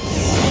bit!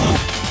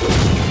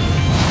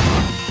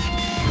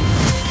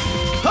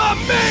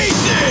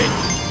 Amazing!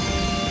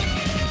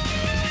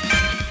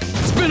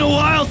 It's been a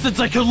while since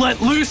I could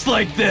let loose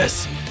like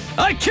this.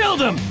 I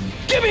killed him!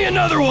 Give me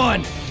another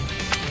one!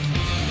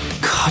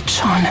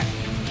 Kachan,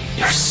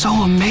 you're so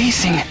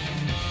amazing.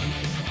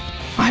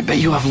 I bet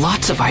you have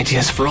lots of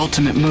ideas for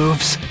ultimate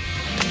moves.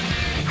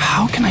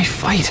 How can I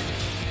fight?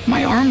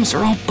 My arms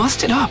are all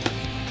busted up.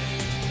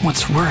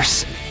 What's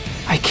worse,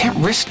 I can't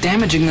risk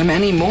damaging them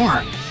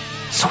anymore.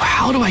 So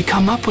how do I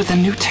come up with a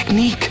new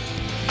technique?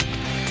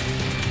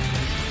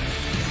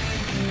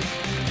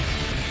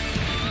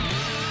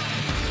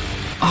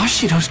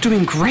 Ashido's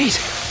doing great.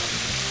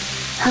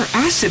 Her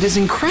acid is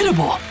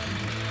incredible.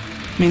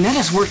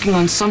 Minetta's working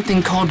on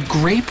something called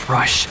Grape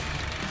Rush.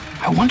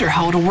 I wonder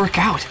how it'll work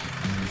out.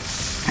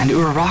 And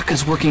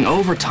Uraraka's working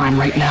overtime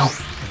right now.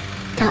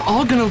 They're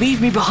all gonna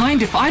leave me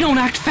behind if I don't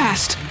act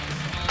fast.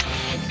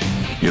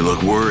 You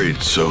look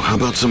worried, so how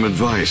about some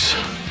advice?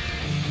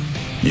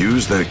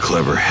 Use that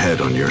clever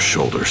head on your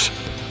shoulders.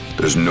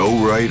 There's no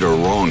right or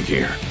wrong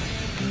here.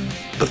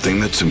 The thing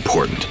that's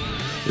important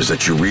is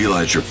that you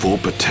realize your full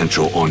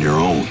potential on your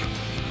own.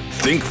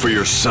 Think for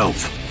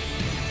yourself.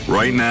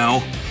 Right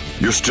now,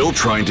 you're still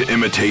trying to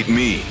imitate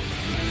me.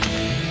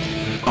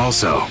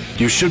 Also,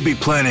 you should be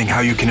planning how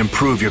you can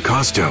improve your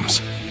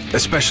costumes,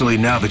 especially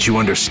now that you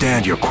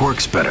understand your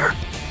quirks better.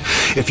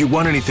 If you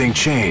want anything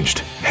changed,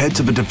 head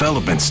to the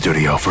development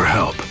studio for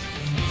help.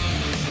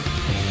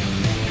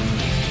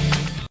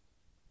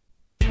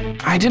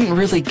 I didn't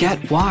really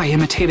get why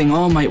imitating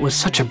All Might was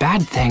such a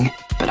bad thing,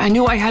 but I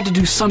knew I had to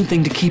do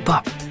something to keep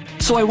up.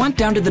 So I went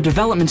down to the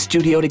development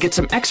studio to get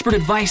some expert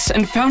advice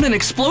and found an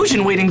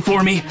explosion waiting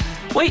for me.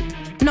 Wait,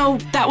 no,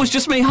 that was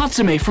just Mei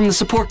Hatsume from the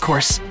support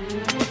course.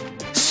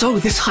 So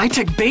this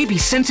high-tech baby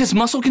senses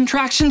muscle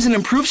contractions and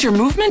improves your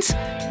movements?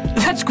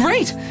 That's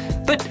great!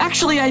 But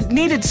actually, I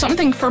needed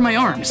something for my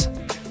arms.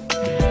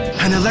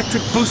 An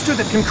electric booster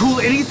that can cool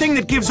anything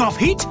that gives off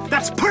heat?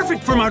 That's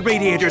perfect for my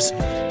radiators.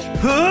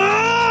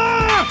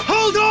 Ah!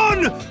 Hold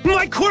on!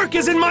 My quirk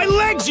is in my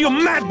legs, you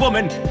mad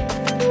woman!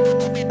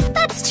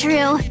 That's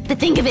true. But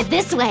think of it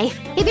this way.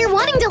 If you're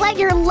wanting to let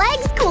your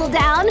legs cool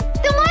down,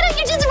 then why don't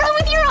you just run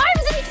with your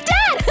arms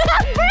instead?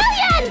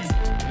 Brilliant!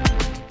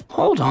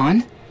 Hold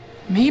on.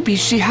 Maybe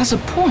she has a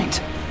point.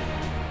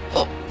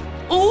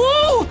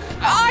 Oh,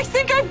 I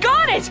think I've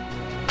got it!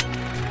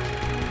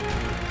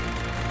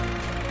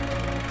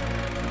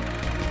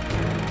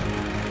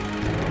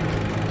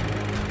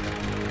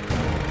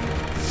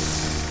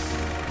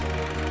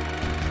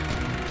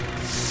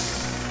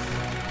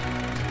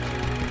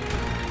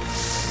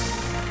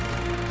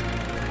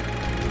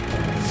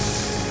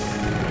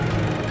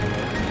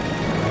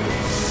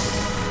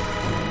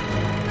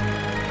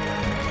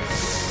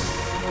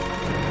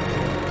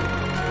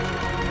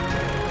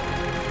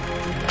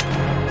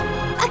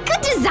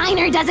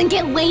 Designer doesn't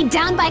get weighed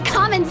down by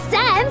common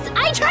sense.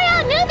 I try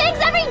out new things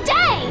every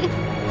day.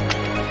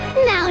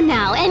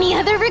 Now, any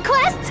other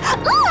requests?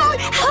 Ooh,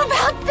 how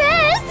about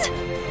this?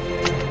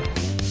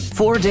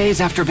 4 days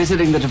after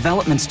visiting the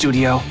development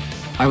studio,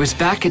 I was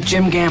back at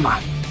Gym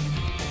Gamma.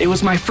 It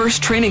was my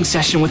first training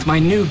session with my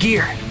new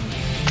gear.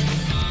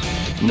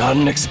 Not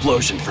an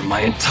explosion from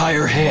my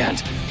entire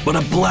hand, but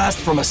a blast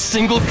from a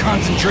single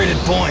concentrated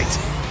point.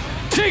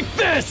 Take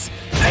this!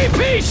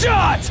 AP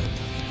shot!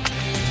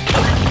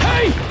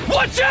 Hey!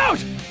 Watch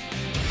out!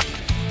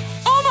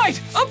 All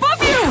Might!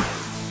 Above you!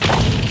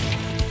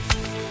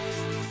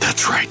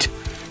 That's right.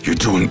 You're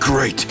doing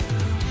great.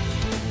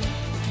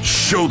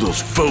 Show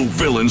those faux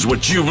villains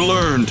what you've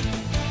learned.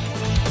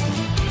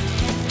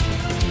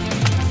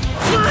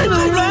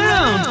 Final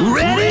round!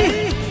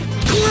 Ready?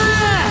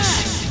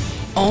 Clash!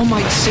 All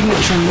Might's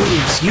signature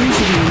moves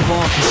usually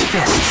involve his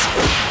fists.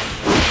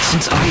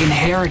 Since I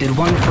inherited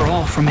One for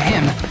All from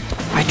him,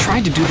 I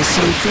tried to do the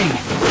same thing,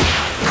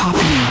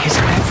 copying his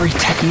every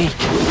technique.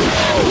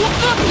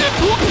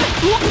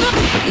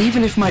 But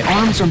even if my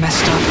arms are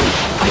messed up,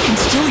 I can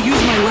still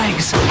use my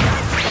legs.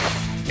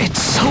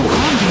 It's so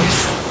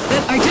obvious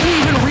that I didn't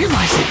even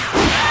realize it.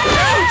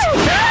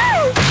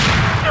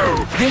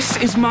 This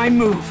is my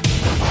move.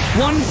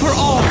 One for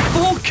All,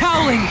 full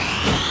cowling.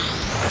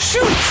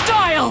 Shoot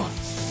style!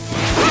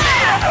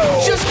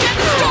 Just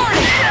getting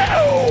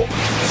started!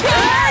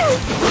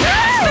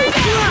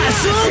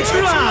 Class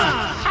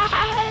Ultra!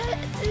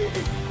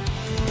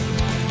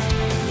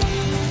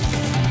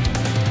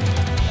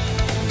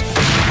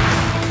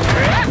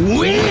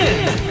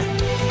 Win!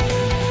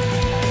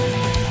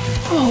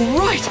 All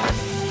right!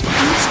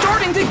 I'm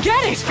starting to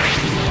get it!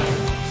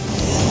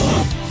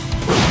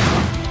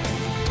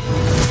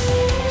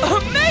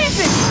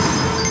 Amazing!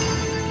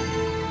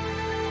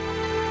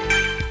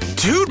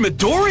 Dude,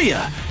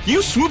 Midoriya!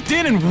 You swooped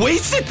in and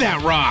wasted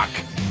that rock!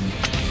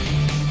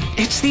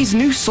 It's these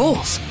new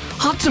souls.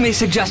 Hatsume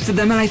suggested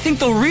them, and I think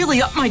they'll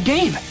really up my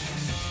game.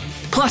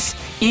 Plus,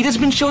 Ida's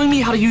been showing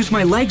me how to use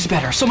my legs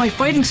better, so my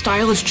fighting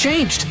style has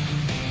changed.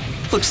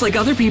 Looks like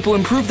other people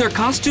improved their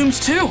costumes,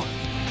 too.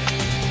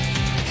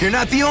 You're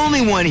not the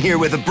only one here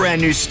with a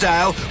brand new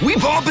style.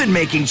 We've all been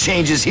making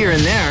changes here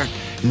and there.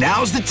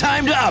 Now's the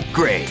time to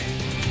upgrade.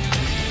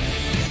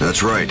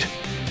 That's right.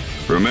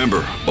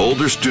 Remember,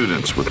 older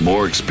students with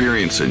more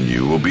experience than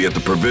you will be at the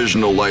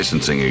provisional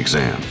licensing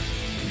exam.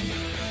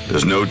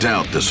 There's no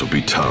doubt this will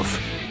be tough.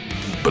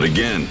 But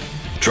again,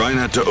 try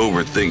not to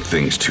overthink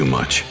things too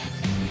much.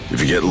 If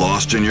you get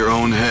lost in your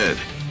own head,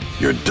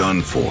 you're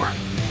done for.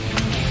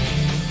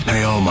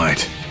 Hey, All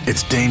Might.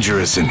 It's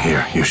dangerous in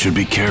here. You should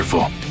be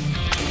careful.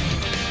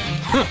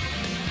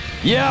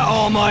 Yeah,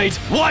 All Might.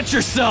 Watch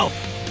yourself!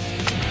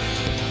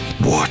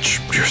 Watch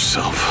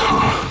yourself,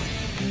 huh?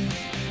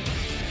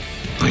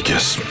 I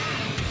guess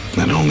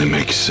that only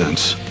makes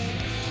sense.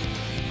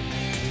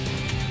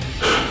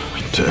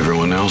 To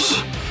everyone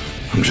else,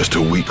 I'm just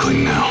a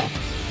weakling now.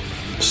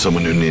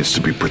 Someone who needs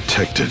to be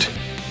protected.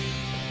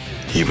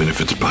 Even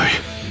if it's by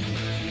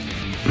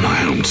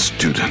my own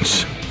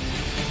students.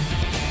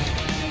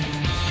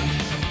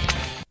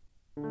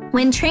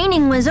 When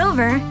training was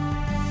over,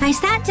 I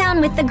sat down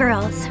with the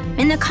girls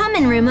in the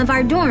common room of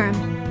our dorm.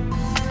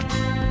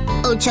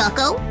 Oh,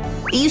 Choco,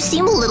 you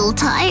seem a little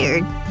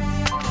tired.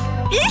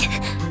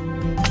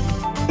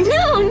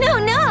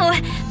 No.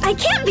 I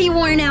can't be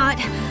worn out.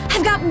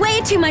 I've got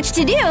way too much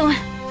to do.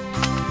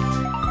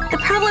 The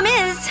problem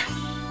is,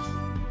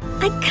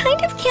 I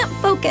kind of can't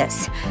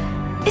focus.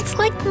 It's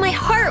like my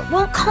heart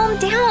won't calm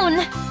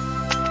down.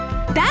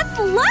 That's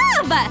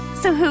love!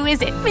 So who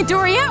is it,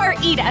 Midoriya or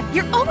Ida?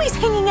 You're always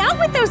hanging out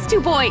with those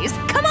two boys.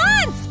 Come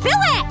on,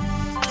 spill it!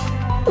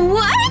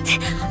 What?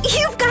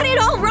 You've got it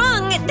all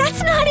wrong.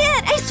 That's not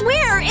it. I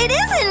swear, it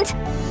isn't.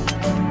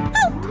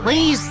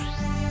 Please.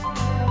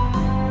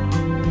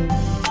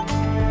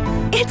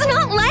 It's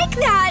not like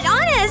that,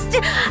 honest.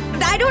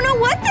 I don't know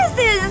what this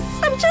is.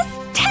 I'm just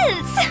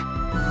tense.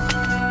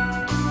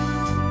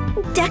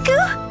 Deku?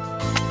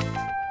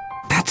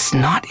 That's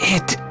not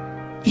it.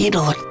 Ida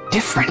looked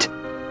different.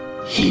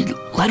 He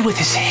led with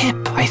his hip,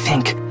 I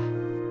think.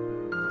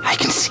 I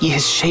can see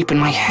his shape in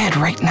my head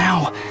right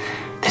now.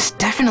 This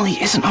definitely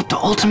isn't up to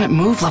ultimate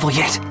move level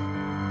yet.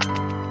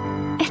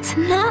 It's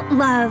not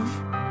love,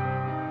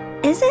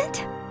 is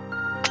it?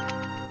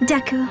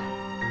 Deku,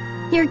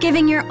 you're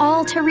giving your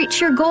all to reach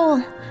your goal,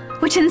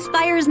 which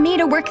inspires me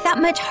to work that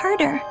much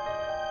harder.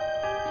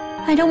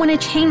 I don't want to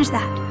change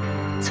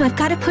that, so I've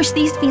got to push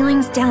these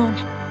feelings down.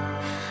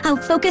 I'll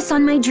focus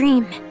on my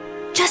dream,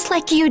 just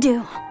like you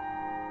do.